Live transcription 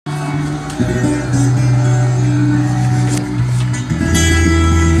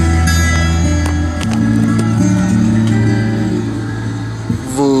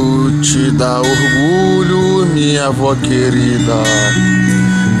Vou te dar orgulho, minha avó querida.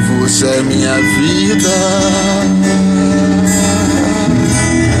 Você é minha vida.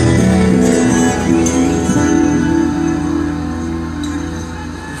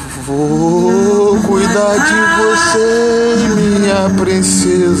 Vou cuidar de você, minha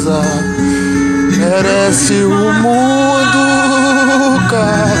princesa. Merece o mundo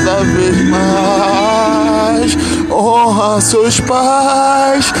cada vez mais. Honra seus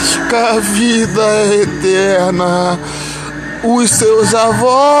pais, que a vida é eterna. Os seus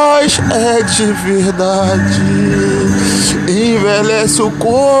avós é de verdade. Envelhece o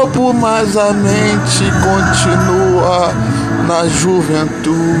corpo, mas a mente continua na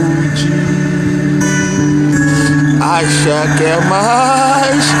juventude. Acha que é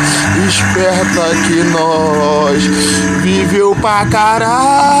mais esperta que nós. Viveu pra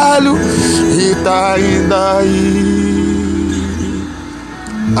caralho e tá ainda aí.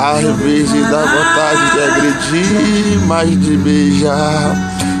 Às vezes dá vontade de agredir, mas de beijar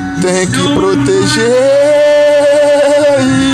tem que proteger.